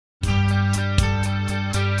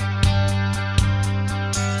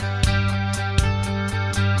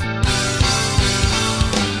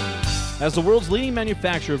As the world's leading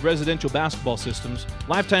manufacturer of residential basketball systems,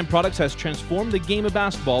 Lifetime Products has transformed the game of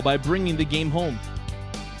basketball by bringing the game home.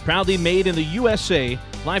 Proudly made in the USA,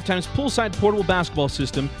 Lifetime's poolside portable basketball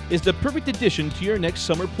system is the perfect addition to your next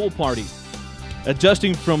summer pool party.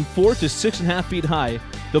 Adjusting from 4 to 6.5 feet high,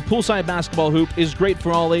 the poolside basketball hoop is great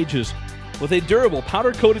for all ages. With a durable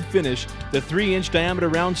powder-coated finish, the 3-inch diameter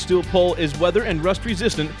round steel pole is weather and rust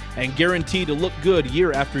resistant and guaranteed to look good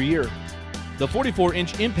year after year. The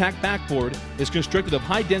 44-inch impact backboard is constructed of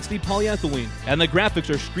high-density polyethylene, and the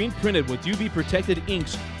graphics are screen-printed with UV-protected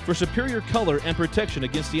inks for superior color and protection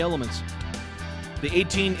against the elements. The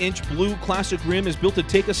 18-inch blue classic rim is built to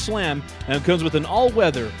take a slam and comes with an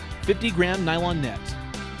all-weather 50-gram nylon net.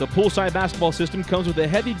 The poolside basketball system comes with a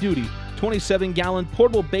heavy-duty 27-gallon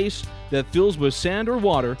portable base that fills with sand or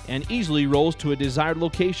water and easily rolls to a desired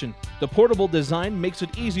location. The portable design makes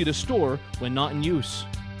it easy to store when not in use.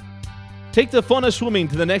 Take the fun of swimming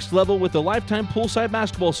to the next level with the Lifetime Poolside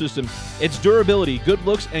Basketball System. Its durability, good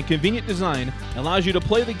looks, and convenient design allows you to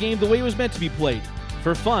play the game the way it was meant to be played,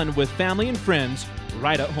 for fun with family and friends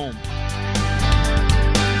right at home.